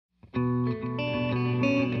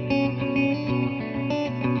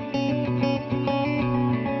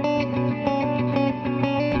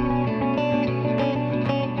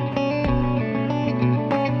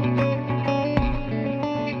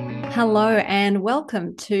Hello and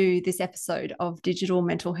welcome to this episode of Digital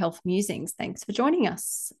Mental Health Musings. Thanks for joining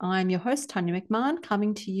us. I'm your host, Tania McMahon,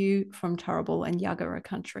 coming to you from Turrbal and Yagara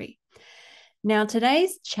country. Now,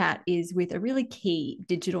 today's chat is with a really key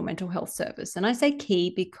digital mental health service. And I say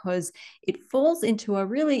key because it falls into a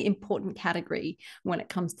really important category when it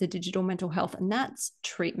comes to digital mental health, and that's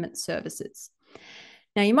treatment services.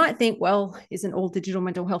 Now, you might think, well, isn't all digital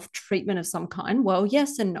mental health treatment of some kind? Well,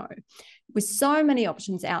 yes and no. With so many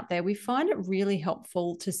options out there, we find it really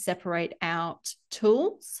helpful to separate out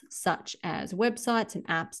tools such as websites and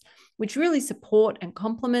apps, which really support and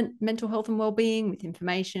complement mental health and well-being with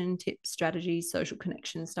information, tips, strategies, social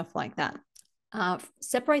connections, stuff like that.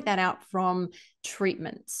 Separate that out from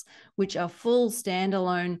treatments, which are full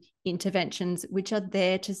standalone interventions, which are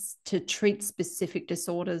there to treat specific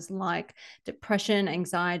disorders like depression,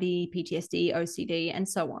 anxiety, PTSD, OCD, and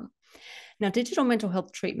so on. Now, digital mental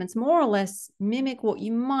health treatments more or less mimic what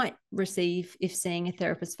you might receive if seeing a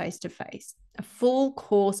therapist face-to-face, a full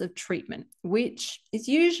course of treatment, which is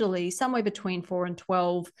usually somewhere between 4 and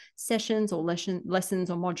 12 sessions or lessons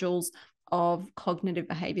or modules of cognitive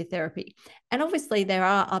behavior therapy. And obviously there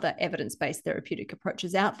are other evidence-based therapeutic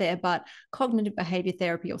approaches out there, but cognitive behavior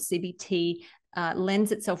therapy or CBT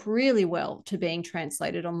lends itself really well to being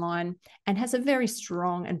translated online and has a very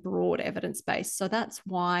strong and broad evidence base. So that's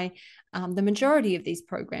why the majority of these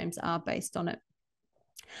programs are based on it.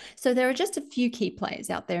 So there are just a few key players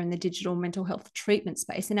out there in the digital mental health treatment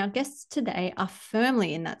space, and our guests today are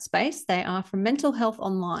firmly in that space. They are from Mental Health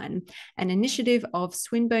Online, an initiative of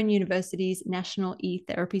Swinburne University's National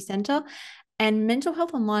eTherapy Centre. And Mental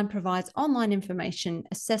Health Online provides online information,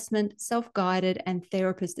 assessment, self-guided and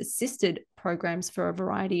therapist-assisted programs for a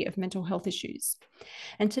variety of mental health issues.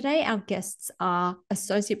 And today our guests are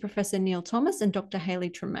Associate Professor Neil Thomas and Dr.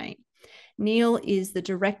 Hailey Tremain. Neil is the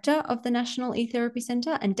Director of the National eTherapy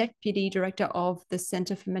Centre and Deputy Director of the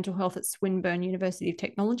Centre for Mental Health at Swinburne University of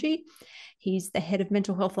Technology. He's the head of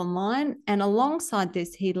Mental Health Online, and alongside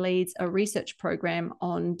this, he leads a research program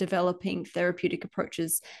on developing therapeutic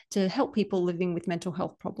approaches to help people living with mental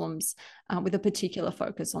health problems, with a particular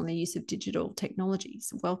focus on the use of digital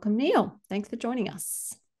technologies. Welcome, Neil. Thanks for joining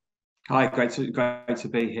us. Hi, great to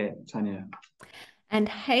be here, Tania. And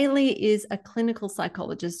Hailey is a clinical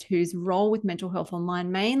psychologist whose role with Mental Health Online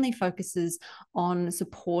mainly focuses on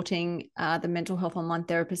supporting the mental health online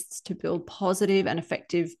therapists to build positive and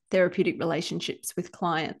effective therapeutic relationships with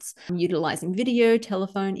clients, utilizing video,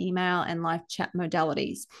 telephone, email, and live chat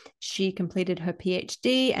modalities. She completed her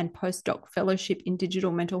PhD and postdoc fellowship in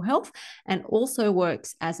digital mental health and also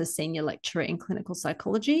works as a senior lecturer in clinical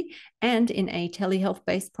psychology and in a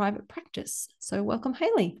telehealth-based private practice. So welcome,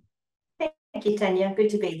 Hailey. Thank you, Tania. Good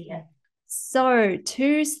to be here. So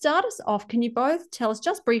to start us off, can you both tell us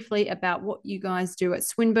just briefly about what you guys do at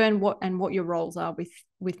Swinburne, what your roles are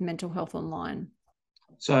with Mental Health Online?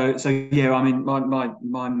 So yeah, I mean,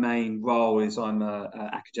 my main role is I'm an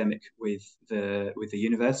academic with the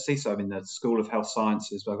university. So I'm in the School of Health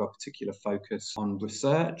Sciences, where I've got a particular focus on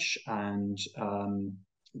research, and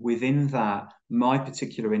within that, my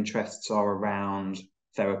particular interests are around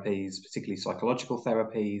therapies, particularly psychological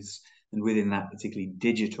therapies, and within that, particularly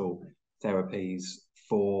digital therapies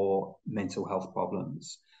for mental health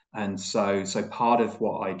problems. And so part of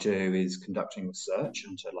what I do is conducting research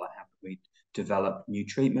into how can we develop new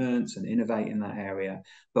treatments and innovate in that area.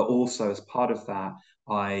 But also as part of that,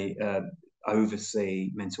 I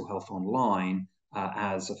oversee Mental Health Online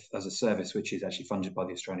as a service which is actually funded by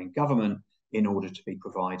the Australian government in order to be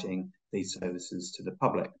providing these services to the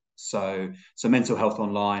public. So Mental Health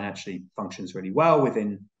Online actually functions really well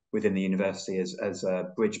within the university as a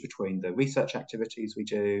bridge between the research activities we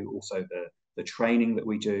do, also the training that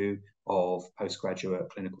we do of postgraduate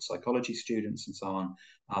clinical psychology students and so on,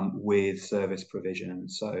 with service provision.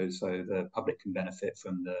 So the public can benefit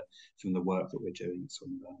from the work that we're doing at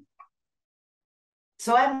Swinburne.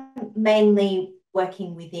 So I'm mainly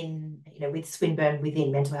working within, with Swinburne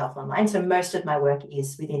within Mental Health Online. So most of my work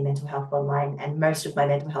is within Mental Health Online, and most of my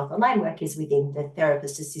Mental Health Online work is within the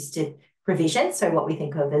therapist-assisted provision. So what we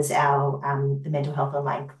think of as our the Mental Health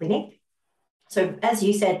Online clinic. So as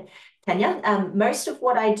you said, Tania, most of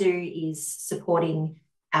what I do is supporting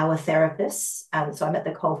our therapists. So I'm at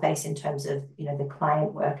the coalface in terms of the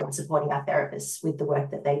client work and supporting our therapists with the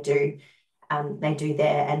work that they do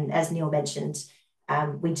there. And as Neil mentioned,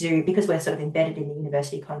 we do, because we're sort of embedded in the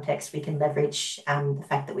university context, we can leverage the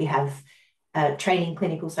fact that we have training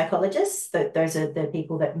clinical psychologists. Those are the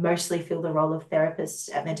people that mostly fill the role of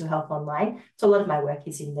therapists at Mental Health Online. So a lot of my work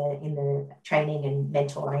is in the training and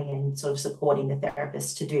mentoring and sort of supporting the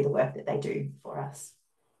therapists to do the work that they do for us.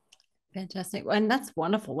 Fantastic. And that's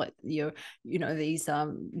wonderful. Like these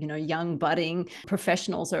young budding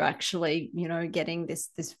professionals are actually, getting this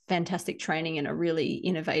fantastic training in a really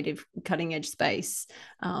innovative, cutting edge space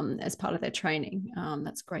as part of their training.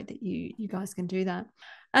 That's great that you guys can do that.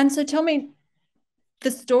 And so tell me the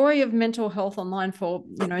story of mental health online for,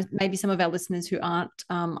 maybe some of our listeners who aren't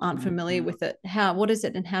familiar with it. What is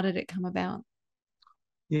it and how did it come about?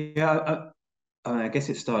 Yeah, I guess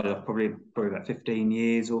it started off probably about 15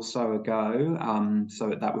 years or so ago. So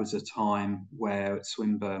that was a time where at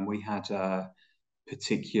Swinburne we had a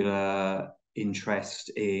particular interest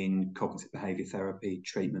in cognitive behaviour therapy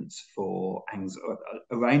treatments for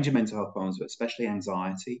a range of mental health problems, but especially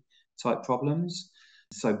anxiety type problems.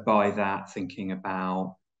 So by that, thinking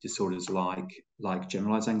about disorders like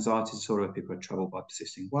generalised anxiety disorder, where people are troubled by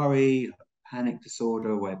persisting worry, panic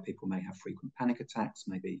disorder, where people may have frequent panic attacks,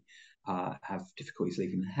 maybe have difficulties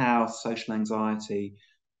leaving the house, social anxiety,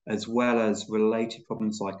 as well as related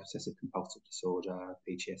problems like obsessive compulsive disorder,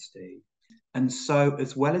 PTSD. And so,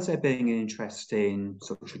 as well as there being an interest in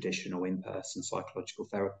sort of traditional in-person psychological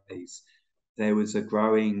therapies, there was a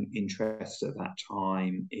growing interest at that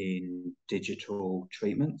time in digital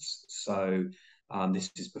treatments. So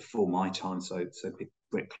this is before my time. So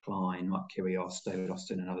Britt Klein, Mike Kyrgios, David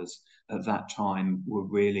Austin, and others at that time were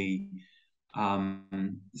really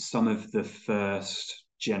some of the first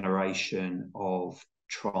generation of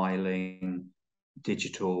trialing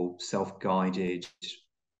digital self-guided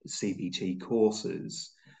CBT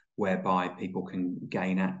courses, whereby people can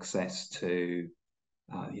gain access to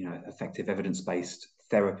effective evidence-based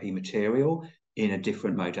therapy material in a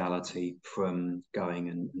different modality from going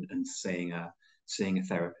and seeing a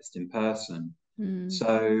therapist in person.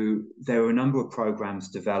 So there were a number of programs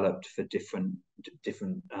developed for different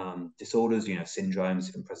disorders, syndromes,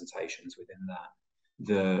 different presentations within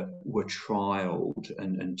that were trialed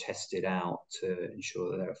and tested out to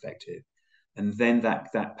ensure that they're effective. And then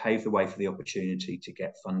that paved the way for the opportunity to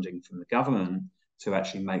get funding from the government to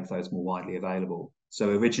actually make those more widely available. So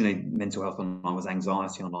originally, Mental Health Online was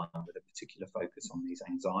anxiety online with a particular focus on these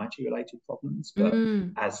anxiety-related problems. But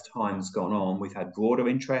as time's gone on, we've had broader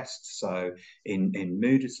interests, so in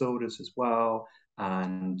mood disorders as well.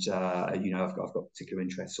 And, I've got particular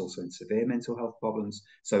interests also in severe mental health problems.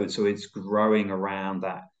 So it's growing around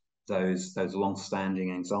those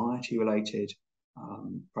long-standing anxiety-related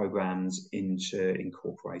programs into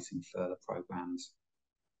incorporating further programs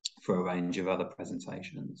for a range of other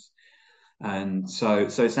presentations. And so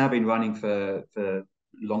it's now been running for a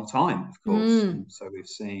long time, of course. And so we've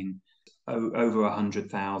seen over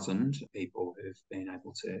 100,000 people who've been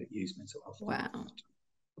able to use mental health. Wow.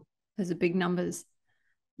 Those are big numbers.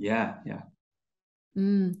 Yeah.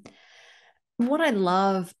 What I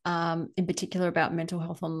love in particular about Mental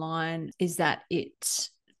Health Online is that it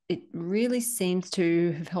really seems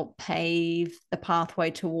to have helped pave the pathway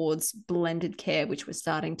towards blended care, which we're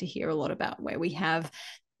starting to hear a lot about, where we have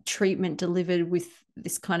treatment delivered with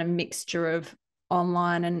this kind of mixture of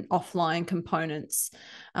online and offline components,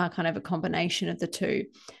 kind of a combination of the two.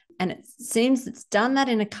 And it seems it's done that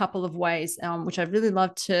in a couple of ways, which I'd really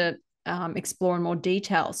love to explore in more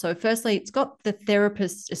detail. So firstly, it's got the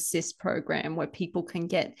Therapist Assist program where people can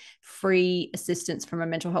get free assistance from a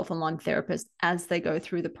mental health online therapist as they go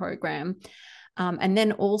through the program. And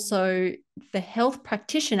then also the health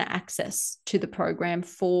practitioner access to the program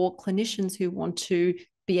for clinicians who want to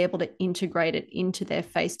be able to integrate it into their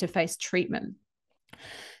face-to-face treatment.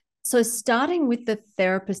 So starting with the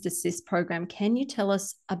Therapist Assist program, can you tell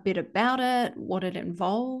us a bit about it, what it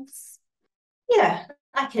involves? Yeah,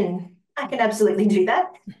 I can absolutely do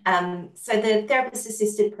that. So the Therapist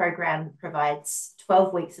Assisted program provides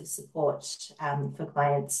 12 weeks of support for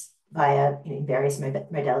clients via various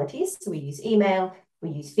modalities. So we use email,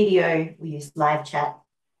 we use video, we use live chat,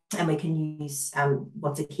 and we can use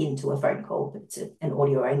what's akin to a phone call, but it's an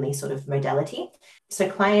audio-only sort of modality. So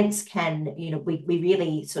clients can, we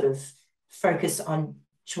really sort of focus on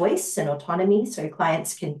choice and autonomy. So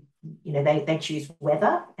clients can, they choose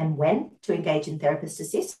whether and when to engage in Therapist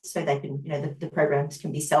Assist. So they can, the programs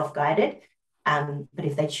can be self-guided. But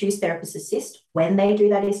if they choose Therapist Assist, when they do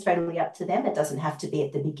that is totally up to them. It doesn't have to be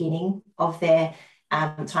at the beginning of their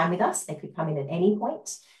time with us. They could come in at any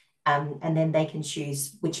point. And then they can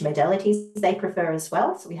choose which modalities they prefer as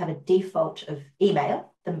well. So we have a default of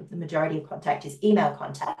email. The majority of contact is email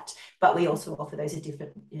contact, but we also offer those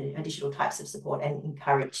different additional types of support and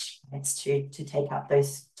encourage clients to take up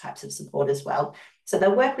those types of support as well. So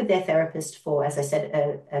they'll work with their therapist for, as I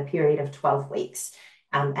said, a period of 12 weeks.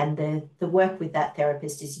 And the work with that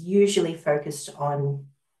therapist is usually focused on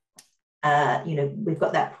We've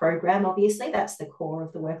got that program, obviously, that's the core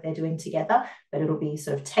of the work they're doing together, but it'll be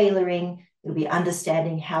sort of tailoring, it'll be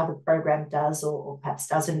understanding how the program does or perhaps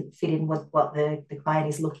doesn't fit in with what the client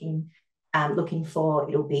is looking for.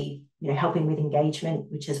 It'll be, helping with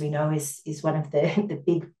engagement, which, as we know, is one of the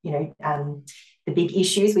big, the big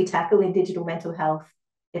issues we tackle in digital mental health.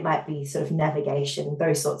 It might be sort of navigation,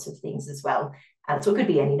 those sorts of things as well. So it could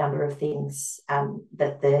be any number of things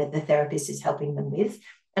that the therapist is helping them with.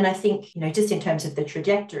 And I think, just in terms of the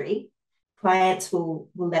trajectory, clients will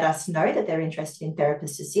let us know that they're interested in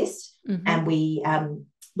therapist assist. Mm-hmm. And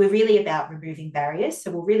we're really about removing barriers. So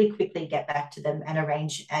we'll really quickly get back to them and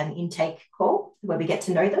arrange an intake call where we get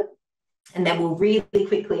to know them. And then we'll really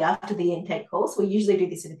quickly, after the intake calls, we usually do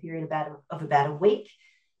this in a period of about a week,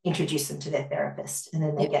 introduce them to their therapist, and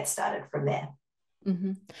then they get started from there.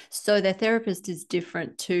 Mm-hmm. So their therapist is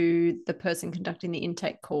different to the person conducting the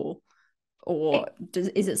intake call, or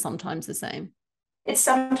is it sometimes the same? It's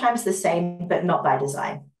sometimes the same, but not by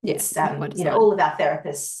design. It's all of our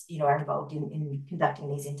therapists, are involved in conducting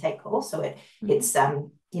these intake calls. So it's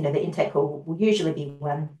the intake call will usually be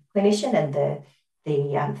one clinician, and the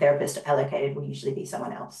therapist allocated will usually be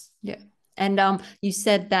someone else. Yeah. And you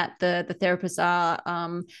said that the therapists are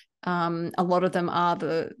a lot of them are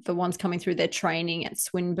the ones coming through their training at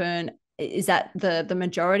Swinburne. Is that the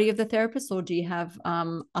majority of the therapists, or do you have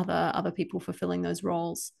other people fulfilling those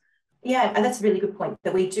roles? Yeah, and that's a really good point.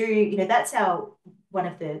 That we do, that's one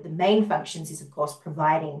of the main functions is, of course,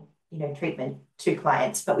 providing, treatment to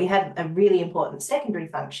clients. But we have a really important secondary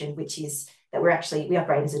function, which is that we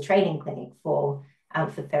operate as a training clinic for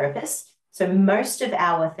therapists. So most of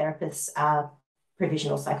our therapists are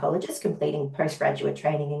provisional psychologists completing postgraduate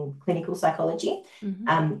training in clinical psychology.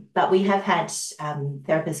 Mm-hmm. But we have had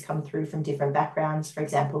therapists come through from different backgrounds, for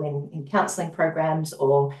example, in counselling programs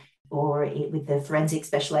or with the forensic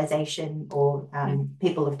specialisation, or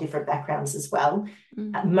people of different backgrounds as well.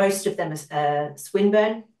 Mm-hmm. Most of them are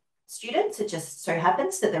Swinburne students. It just so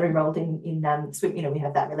happens that they're enrolled in Swinburne. We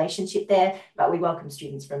have that relationship there, but we welcome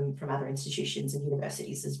students from other institutions and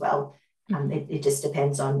universities as well. Mm-hmm. It just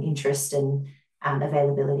depends on interest and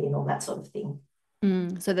availability and all that sort of thing.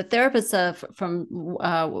 So the therapists are from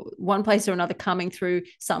one place or another coming through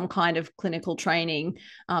some kind of clinical training.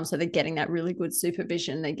 So they're getting that really good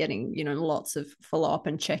supervision. They're getting, lots of follow-up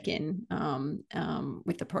and check-in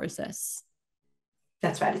with the process.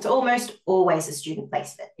 That's right. It's almost always a student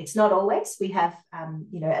placement. It's not always. We have,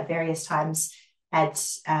 at various times had,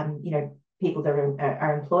 people that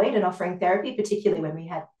are employed and offering therapy, particularly when we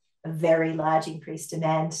had a very large increased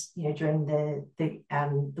demand, during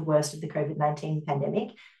the worst of the COVID-19 pandemic.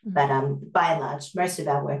 Mm-hmm. But by and large, most of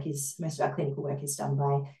our clinical work is done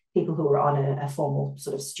by people who are on a formal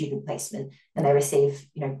sort of student placement, and they receive,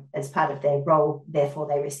 as part of their role, therefore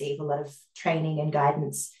they receive a lot of training and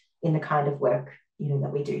guidance in the kind of work,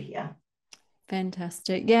 that we do here.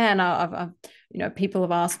 Fantastic. Yeah. And I've people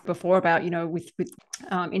have asked before about, with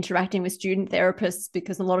interacting with student therapists,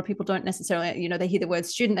 because a lot of people don't necessarily, they hear the word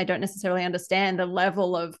student, they don't necessarily understand the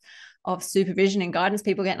level of supervision and guidance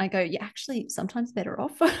people get. And I go, you're actually sometimes better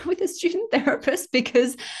off with a student therapist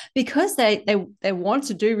because they want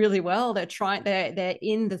to do really well. They're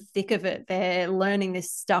in the thick of it. They're learning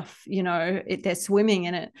this stuff, they're swimming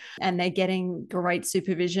in it, and they're getting great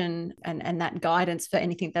supervision and that guidance for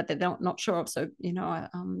anything that they're not sure of. So,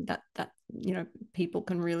 that people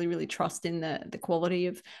can really, really trust in the quality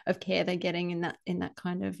of care they're getting in that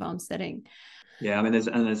kind of setting. Yeah, I mean,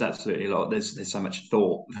 there's absolutely a lot. There's so much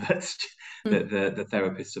thought that the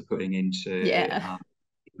therapists are putting into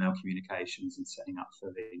email communications and setting up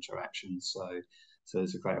for the interactions. So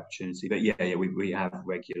there's a great opportunity. But we have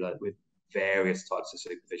regular, with various types of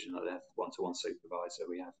supervision. Like they have one-to-one supervisor.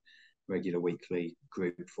 We have regular weekly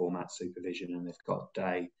group format supervision, and they've got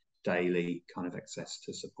daily kind of access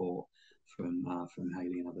to support from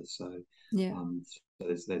Hailey and others. So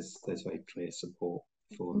there's very clear support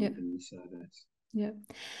for them in the service. Yeah.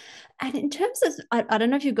 And in terms of, I don't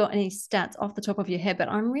know if you've got any stats off the top of your head, but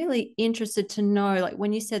I'm really interested to know, like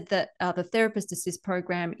when you said that the Therapist Assist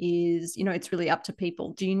program is, it's really up to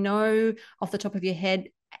people. Do you know off the top of your head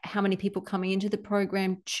how many people coming into the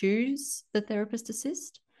program choose the Therapist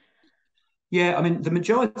Assist? Yeah, I mean, the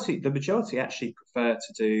majority actually prefer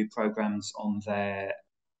to do programs on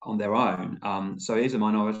their own. So it is a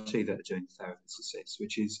minority that are doing Therapist Assist,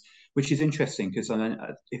 which is interesting, because I mean,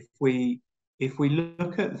 if we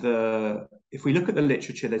look at the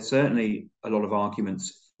literature, there's certainly a lot of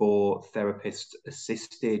arguments for therapist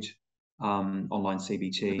assisted online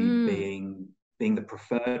CBT being the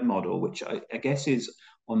preferred model, which I guess is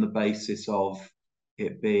on the basis of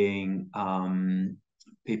it being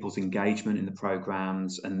people's engagement in the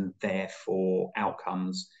programs, and therefore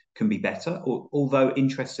outcomes can be better. Although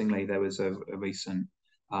interestingly, there was a recent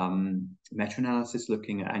meta-analysis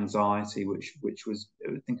looking at anxiety, which was,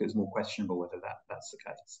 I think it was more questionable whether that's the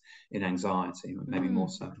case in anxiety, maybe more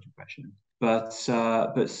so in depression. But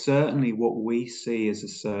certainly what we see as a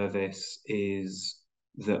service is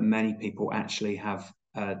that many people actually have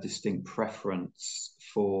a distinct preference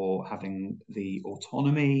for having the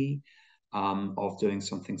autonomy of doing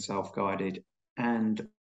something self-guided. And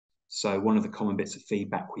so one of the common bits of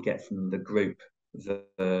feedback we get from the group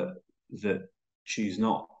that choose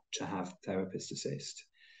not to have therapist assist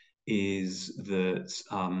is that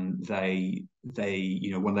they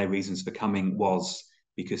one of their reasons for coming was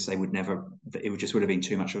because they would never, it would have been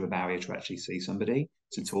too much of a barrier to actually see somebody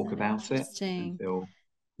to talk about it and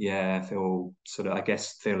feel sort of, I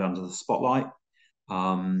guess, feel under the spotlight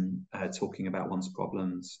talking about one's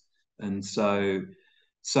problems. And so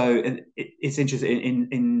it's interesting.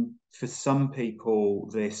 In for some people,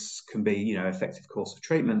 this can be, effective course of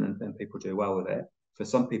treatment, and people do well with it. For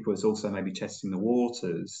some people, it's also maybe testing the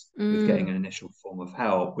waters with getting an initial form of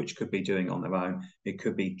help, which could be doing it on their own. It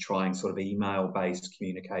could be trying sort of email-based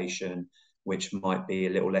communication, which might be a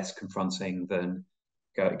little less confronting than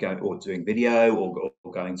or doing video or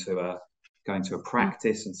going to a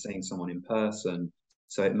practice and seeing someone in person.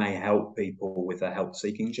 So it may help people with a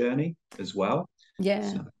help-seeking journey as well. Yeah,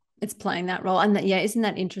 so it's playing that role. And isn't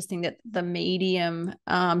that interesting that the medium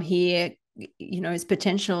here, is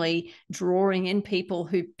potentially drawing in people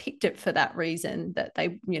who picked it for that reason, that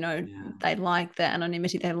they, they like the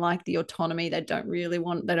anonymity, they like the autonomy, they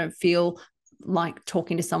don't feel like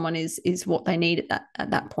talking to someone is what they need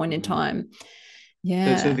at that point in time.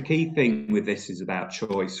 Yeah. So the key thing with this is about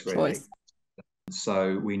choice, really.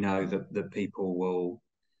 So we know that people will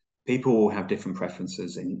have different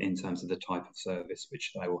preferences in terms of the type of service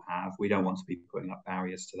which they will have. We don't want to be putting up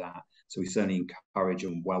barriers to that. So we certainly encourage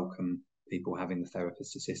and welcome people having the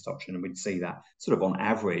therapist assist option. And we'd see that sort of on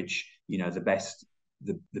average, the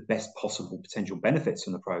best possible potential benefits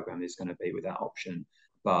from the program is going to be with that option.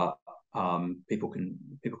 But people can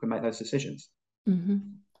make those decisions. Mm-hmm.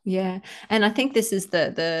 Yeah, and I think this is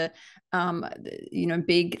the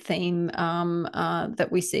big theme that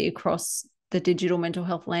we see across the digital mental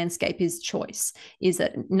health landscape is choice. Is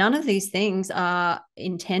that none of these things are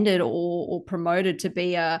intended or promoted to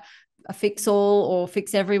be a fix all or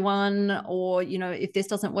fix everyone, or if this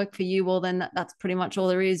doesn't work for you, well then that's pretty much all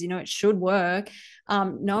there is. It should work.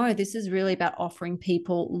 No, this is really about offering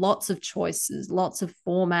people lots of choices, lots of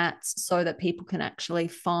formats, so that people can actually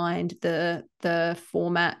find the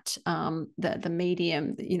format, the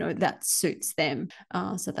medium that suits them.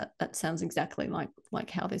 So that sounds exactly like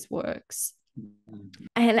how this works.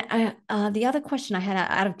 And the other question I had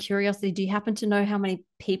out of curiosity, do you happen to know how many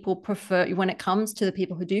people prefer, when it comes to the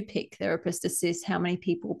people who do pick therapist assist, how many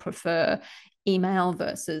people prefer email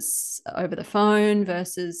versus over the phone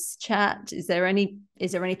versus chat? Is there any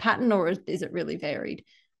pattern, or is it really varied?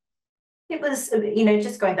 It was,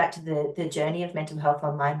 just going back to the journey of mental health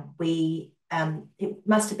online, it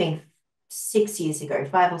must have been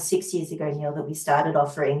 5 or 6 years ago, Neil, that we started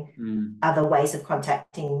offering other ways of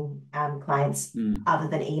contacting clients other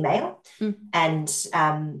than email. And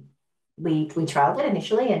we trialed it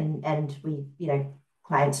initially, and we,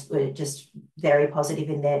 clients were just very positive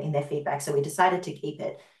in their feedback. So we decided to keep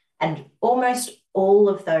it. And almost all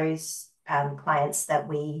of those clients that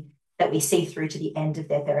we see through to the end of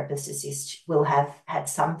their therapist assist will have had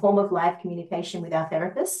some form of live communication with our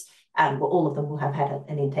therapists. Well, all of them will have had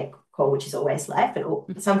an intake call, which is always live,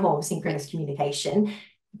 but some form of synchronous communication.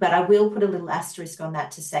 But I will put a little asterisk on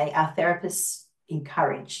that to say our therapists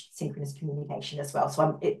encourage synchronous communication as well.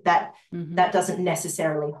 So that doesn't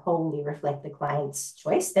necessarily wholly reflect the client's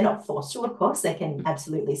choice. They're not forced to, of course. They can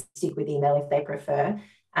absolutely stick with email if they prefer.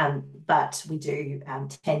 But we do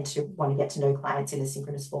tend to want to get to know clients in a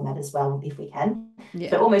synchronous format as well, if we can.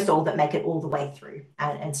 Yeah. So almost all that make it all the way through.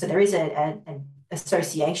 And so there is an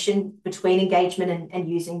association between engagement and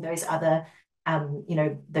using those other,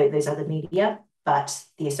 those other media, but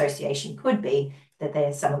the association could be that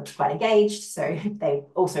there's someone quite engaged, so they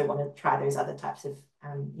also want to try those other types of,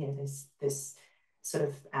 those sort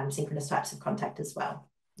of synchronous types of contact as well.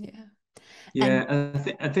 Yeah. Yeah,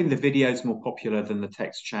 I think the video is more popular than the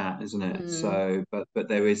text chat, isn't it? So, but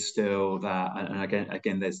there is still that, and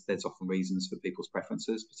again, there's often reasons for people's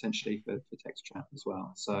preferences potentially for text chat as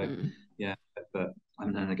well. So, yeah, but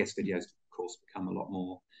and I guess videos, of course, become a lot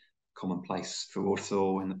more commonplace for us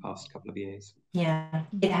all in the past couple of years. Yeah,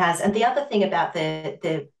 it has. And the other thing about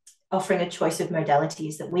the offering a choice of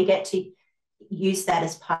modalities, that we get to use that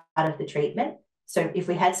as part of the treatment. So if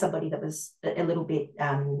we had somebody that was a little bit,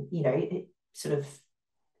 sort of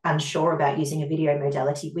unsure about using a video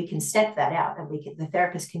modality, we can step that out, and the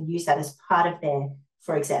therapist can use that as part of their,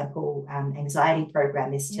 for example, anxiety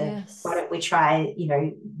program is to, Yes. why don't we try,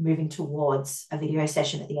 moving towards a video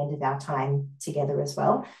session at the end of our time together as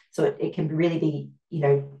well. So it can really be,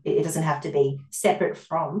 it doesn't have to be separate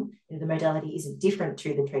from, the modality isn't different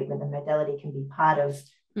to the treatment. The modality can be part of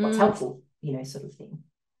what's helpful, sort of thing.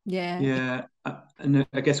 Yeah. And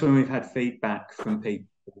I guess when we've had feedback from people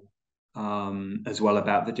as well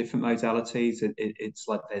about the different modalities, it's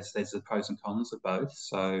like there's the pros and cons of both.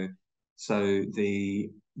 So the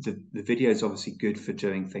video is obviously good for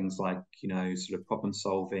doing things like, sort of problem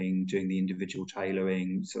solving, doing the individual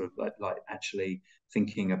tailoring, sort of like actually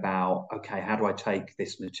thinking about, okay, how do I take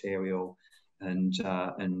this material and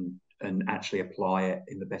actually apply it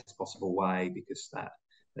in the best possible way, because that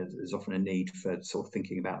there's often a need for sort of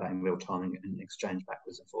thinking about that in real time and exchange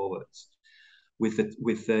backwards and forwards. With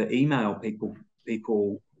the email, people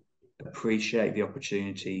appreciate the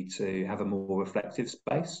opportunity to have a more reflective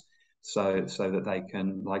space, so that they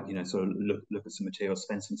can, like, sort of look at some material,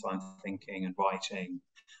 spend some time thinking and writing.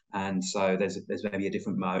 And so there's maybe a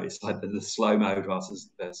different mode. It's like the slow mode versus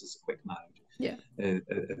a quick mode. Yeah.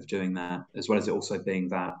 Of doing that, as well as it also being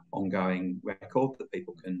that ongoing record that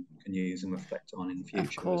people can use and reflect on in the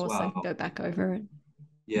future. Of course, as well. I can go back over it.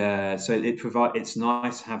 Yeah, so it's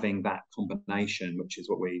nice having that combination, which is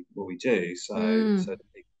what we do. So that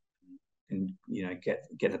people can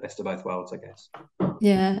get the best of both worlds, I guess.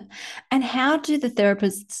 Yeah. And how do the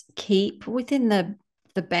therapists keep within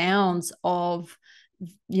the bounds of,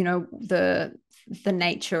 the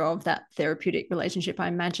nature of that therapeutic relationship? I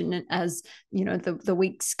imagine, as the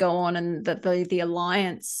weeks go on and the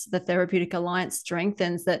alliance, the therapeutic alliance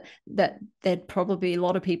strengthens, that there'd probably be a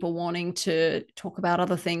lot of people wanting to talk about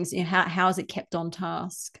other things. How is it kept on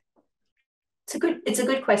task? It's a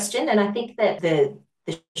good question, and I think that the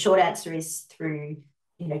short answer is through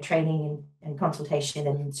training and consultation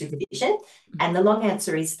and supervision, and the long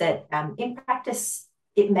answer is that in practice,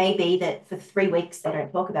 it may be that for 3 weeks they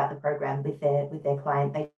don't talk about the program with their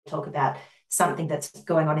client. They talk about something that's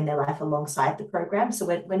going on in their life alongside the program. So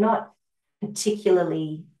we're not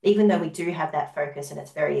particularly, even though we do have that focus and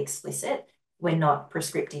it's very explicit, we're not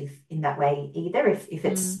prescriptive in that way either. If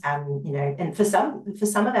it's and for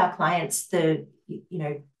some of our clients, the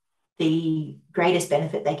greatest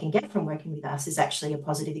benefit they can get from working with us is actually a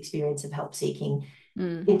positive experience of help seeking,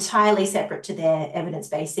 entirely separate to their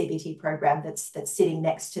evidence-based CBT program that's sitting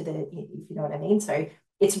next to if you know what I mean. So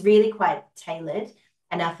it's really quite tailored,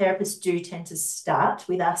 and our therapists do tend to start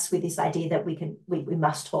with us with this idea that we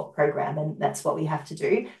must talk program, and that's what we have to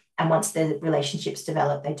do. And once the relationships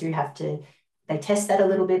develop, they test that a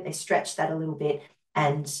little bit, they stretch that a little bit,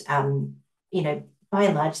 and by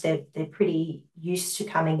and large, they're pretty used to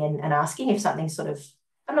coming in and asking if something's sort of,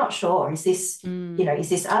 I'm not sure, is this, is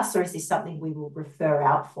this us, or is this something we will refer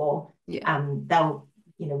out for? Yeah.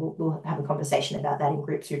 We'll have a conversation about that in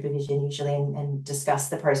group supervision usually, and discuss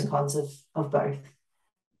the pros and cons of both.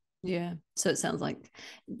 Yeah. So it sounds like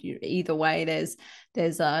either way, there's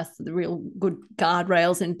the real good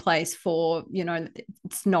guardrails in place for,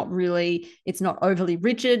 it's not overly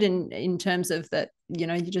rigid in terms of that,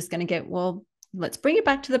 you're just going to get, well, let's bring it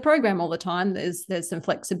back to the program all the time. There's some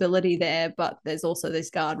flexibility there, but there's also these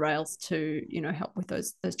guardrails to, help with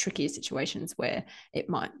those trickier situations where it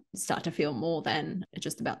might start to feel more than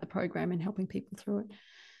just about the program and helping people through it.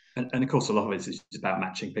 And of course, a lot of it is just about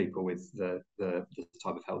matching people with the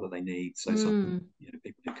type of help that they need. So some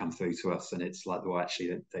people who come through to us and it's like, well,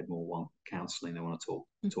 actually they more want counselling. They want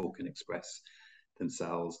to talk and express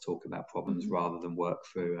themselves, talk about problems rather than work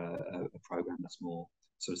through a program that's more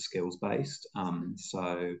sort of skills based.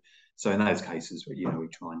 So in those cases, we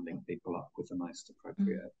try and link people up with the most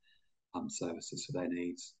appropriate services for their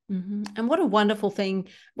needs. And what a wonderful thing,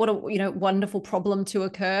 what a wonderful problem to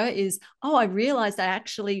occur is, I realized I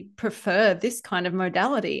actually prefer this kind of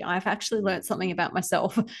modality. I've actually learned something about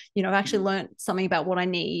myself. I've actually learned something about what I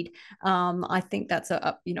need. I think that's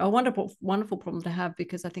a wonderful problem to have,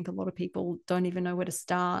 because I think a lot of people don't even know where to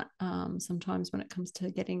start sometimes when it comes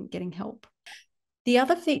to getting help. The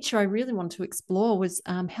other feature I really want to explore was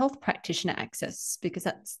health practitioner access, because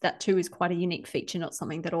that too is quite a unique feature, not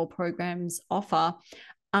something that all programs offer.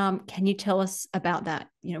 Can you tell us about that?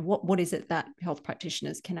 What is it that health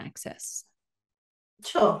practitioners can access?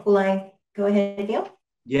 Sure. Will I go ahead, Neil?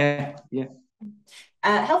 Yeah.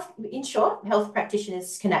 In short, health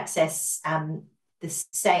practitioners can access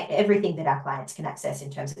everything that our clients can access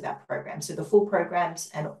in terms of our program. So the full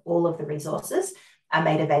programs and all of the resources are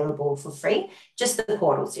made available for free. Just the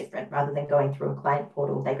portal's different. Rather than going through a client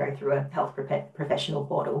portal, they go through a health professional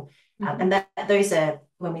portal. And those are,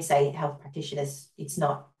 when we say health practitioners, it's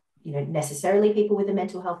not, necessarily people with a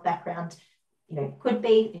mental health background. It could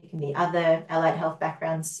be, it can be other allied health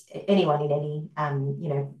backgrounds, anyone in any,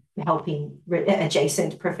 helping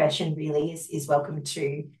adjacent profession really is welcome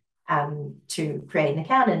to create an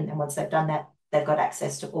account. And once they've done that, they've got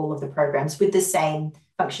access to all of the programs with the same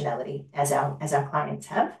functionality as our clients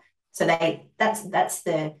have. So that's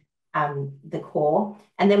the core.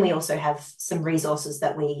 And then we also have some resources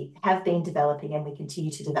that we have been developing and we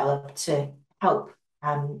continue to develop to help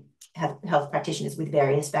have health practitioners with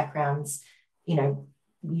various backgrounds,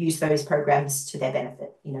 use those programs to their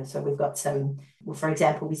benefit. So we've got some, for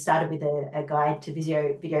example, we started with a guide to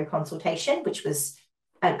video consultation, which was,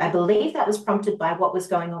 I believe that was prompted by what was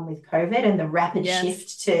going on with COVID and the rapid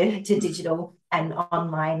shift to digital and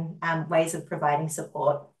online ways of providing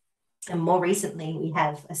support. And more recently, we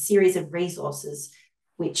have a series of resources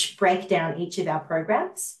which break down each of our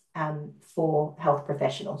programs for health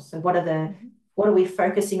professionals. So what are we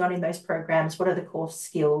focusing on in those programs? What are the core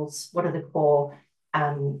skills? What are the core,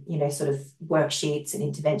 sort of worksheets and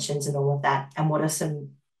interventions and all of that? And what are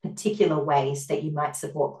some particular ways that you might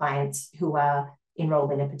support clients who are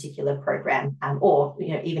enrolled in a particular program, or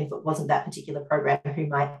even if it wasn't that particular program, who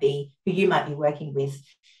you might be working with,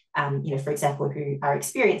 for example, who are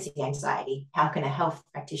experiencing anxiety? How can a health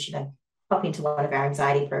practitioner pop into one of our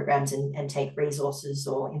anxiety programs and take resources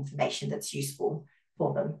or information that's useful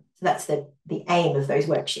for them? So that's the aim of those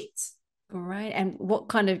worksheets. Great. And what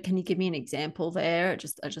kind of, can you give me an example there?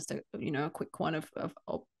 Just a quick one of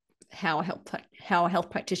how a health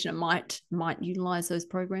practitioner might utilize those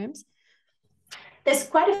programs. There's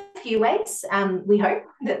quite a few ways. We hope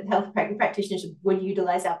that health practitioners would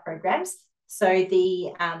utilize our programs. So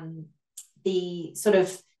the sort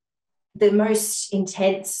of the most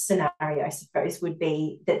intense scenario, I suppose, would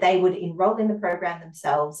be that they would enroll in the program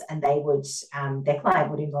themselves, and they would their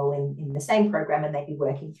client would enroll in the same program, and they'd be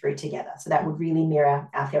working through together. So that would really mirror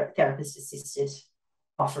our therapist-assisted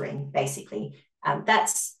offering, basically.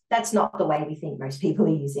 That's not the way we think most people are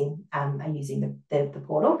using the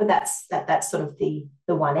portal, but that's sort of the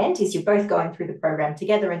one end, is you're both going through the program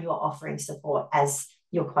together and you're offering support as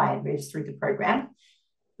your client moves through the program.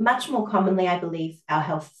 Much more commonly, I believe, our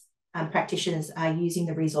health practitioners are using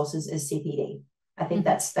the resources as CPD. I think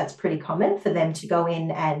that's pretty common for them to go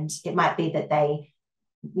in, and it might be that they,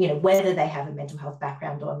 whether they have a mental health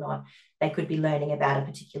background or not, they could be learning about a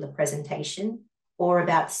particular presentation or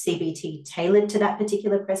about CBT tailored to that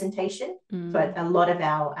particular presentation. But a lot of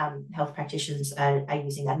our health practitioners are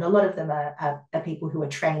using that. And a lot of them are people who are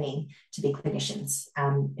training to be clinicians,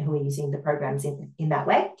 who are using the programs in that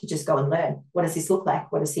way to just go and learn. What does this look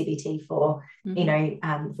like? What does CBT for,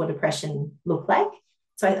 for depression look like?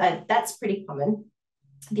 So that's pretty common.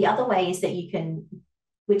 The other way is that you can,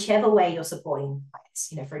 whichever way you're supporting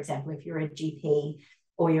clients, for example, if you're a GP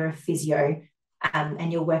or you're a physio,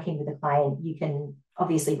 and you're working with a client, you can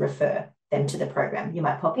obviously refer them to the program. You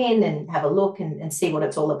might pop in and have a look and see what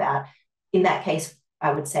it's all about. In that case,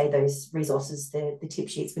 I would say those resources, the tip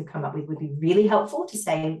sheets we've come up with, would be really helpful to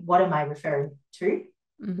say, what am I referring to?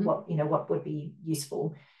 What would be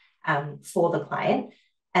useful for the client?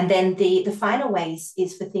 And then the final ways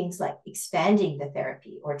is for things like expanding the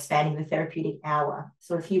therapy or expanding the therapeutic hour.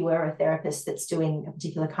 So if you were a therapist that's doing a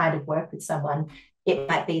particular kind of work with someone, it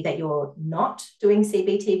might be that you're not doing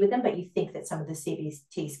CBT with them, but you think that some of the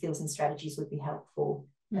CBT skills and strategies would be helpful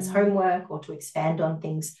as homework or to expand on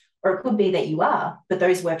things. Or it could be that you are, but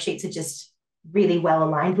those worksheets are just really well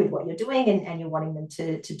aligned with what you're doing, and you're wanting them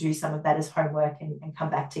to do some of that as homework and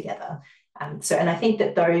come back together. And I think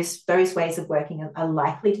that those ways of working are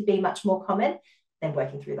likely to be much more common than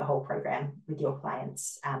working through the whole program with your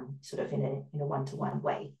clients, sort of in a one-to-one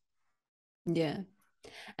way. Yeah.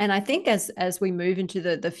 And I think as we move into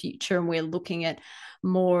the future and we're looking at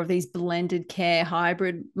more of these blended care,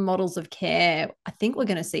 hybrid models of care, I think we're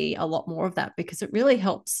going to see a lot more of that, because it really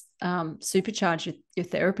helps supercharge your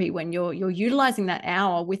therapy when you're utilizing that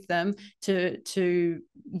hour with them to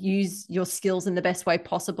use your skills in the best way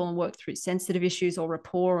possible and work through sensitive issues or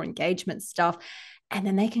rapport or engagement stuff. And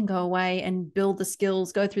then they can go away and build the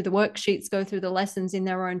skills, go through the worksheets, go through the lessons in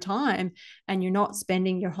their own time. And you're not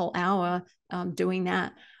spending your whole hour doing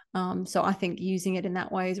that. So I think using it in that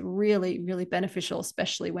way is really, really beneficial,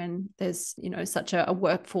 especially when there's, such a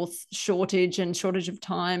workforce shortage of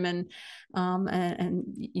time, and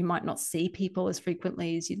you might not see people as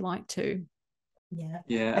frequently as you'd like to.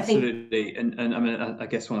 Yeah, I think absolutely. And I mean, I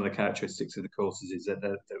guess one of the characteristics of the courses is that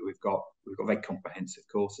we've got very comprehensive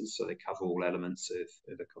courses, so they cover all elements of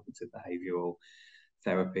a cognitive behavioural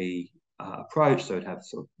therapy approach. So it'd have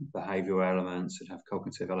sort of behavioural elements, it'd have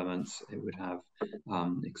cognitive elements, it would have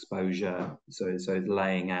exposure. So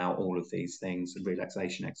laying out all of these things, and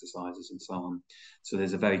relaxation exercises, and so on. So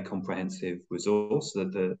there's a very comprehensive resource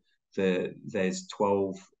that there's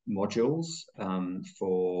 12 modules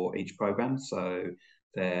for each program. So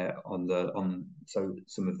they're so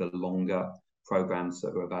some of the longer programs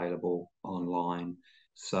that are available online.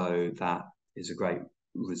 So that is a great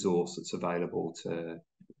resource that's available to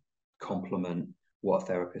complement what a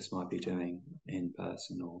therapist might be doing in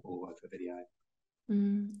person or over video.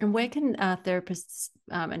 And where can therapists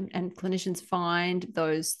and clinicians find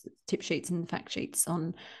those tip sheets and fact sheets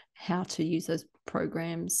on how to use those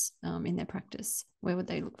programs in their practice? Where would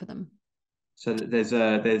they look for them? So there's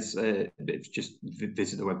just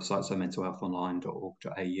visit the website, so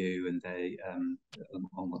mentalhealthonline.org.au, and they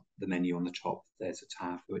on the menu on the top there's a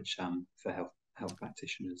tab which for health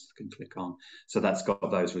practitioners can click on. So that's got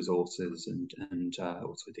those resources and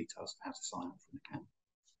also details of how to sign up for an account.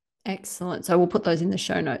 Excellent. So we'll put those in the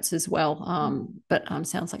show notes as well. But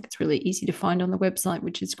sounds like it's really easy to find on the website,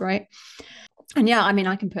 which is great. And yeah, I mean,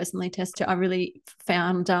 I can personally attest to, I really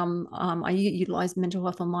found I utilized Mental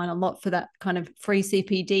Health Online a lot for that kind of free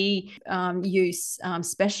CPD use,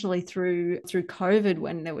 especially through COVID,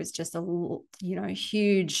 when there was just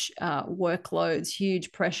huge workloads,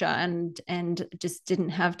 huge pressure, and just didn't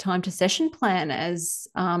have time to session plan as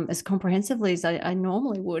comprehensively as I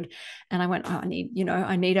normally would. And I went, I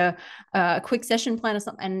need a quick session plan or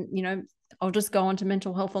something, and I'll just go onto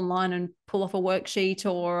Mental Health Online and pull off a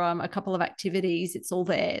worksheet or a couple of activities. It's all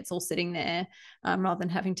there. It's all sitting there, rather than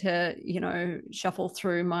having to, shuffle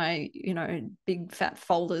through my, big fat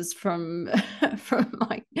folders from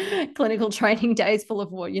my clinical training days full of,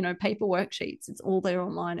 paper worksheets. It's all there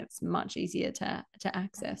online. It's much easier to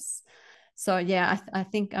access. So yeah, I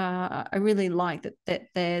think I really like that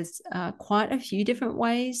there's quite a few different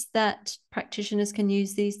ways that practitioners can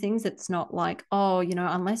use these things. It's not like,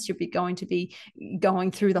 unless you're going to be going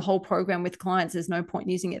through the whole program with clients, there's no point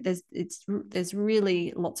using it. There's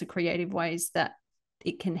really lots of creative ways that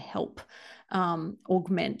it can help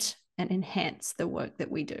augment and enhance the work that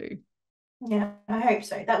we do. Yeah, I hope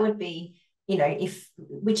so. That would be, if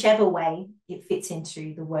whichever way it fits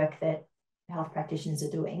into the work that health practitioners are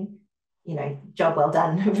doing, job well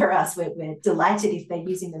done for us. We're delighted if they're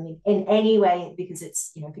using them in any way, because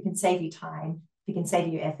it's, if it can save you time, if it can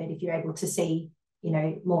save you effort, if you're able to see,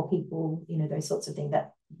 more people, those sorts of things,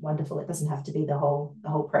 that's wonderful. It doesn't have to be the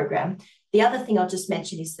whole program. The other thing I'll just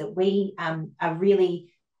mention is that we are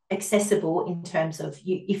really accessible in terms of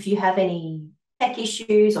if you have any tech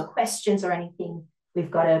issues or questions or anything,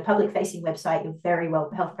 we've got a public facing website. You're very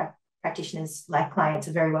well, health practitioners like clients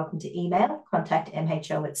are very welcome to email, contact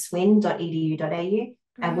mho@swin.edu.au,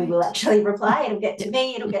 and we will actually reply. It'll get to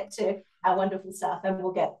me, it'll get to our wonderful staff, and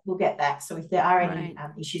we'll get back. So if there are any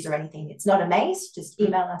issues or anything, it's not a maze, just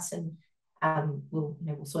email us and we'll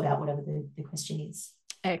sort out whatever the question is.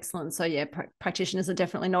 Excellent. So yeah, practitioners are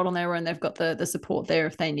definitely not on their own. They've got the support there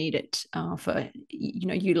if they need it for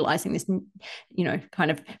utilizing this kind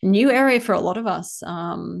of new area for a lot of us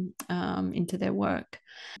into their work.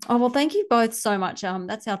 Oh, well, thank you both so much.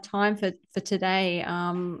 That's our time for today.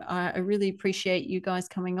 I really appreciate you guys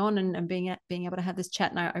coming on and being able to have this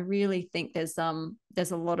chat. And I really think there's a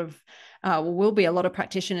lot of will be a lot of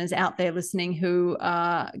practitioners out there listening who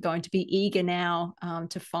are going to be eager now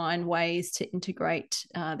to find ways to integrate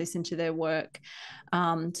this into their work.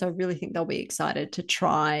 So I really think they'll be excited to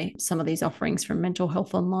try some of these offerings from Mental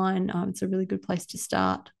Health Online. It's a really good place to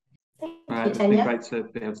start. Thank you, Tania. It's been great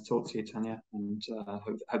to be able to talk to you, Tania, and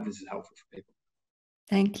hope this is helpful for people.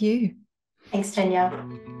 Thank you. Thanks, Tania.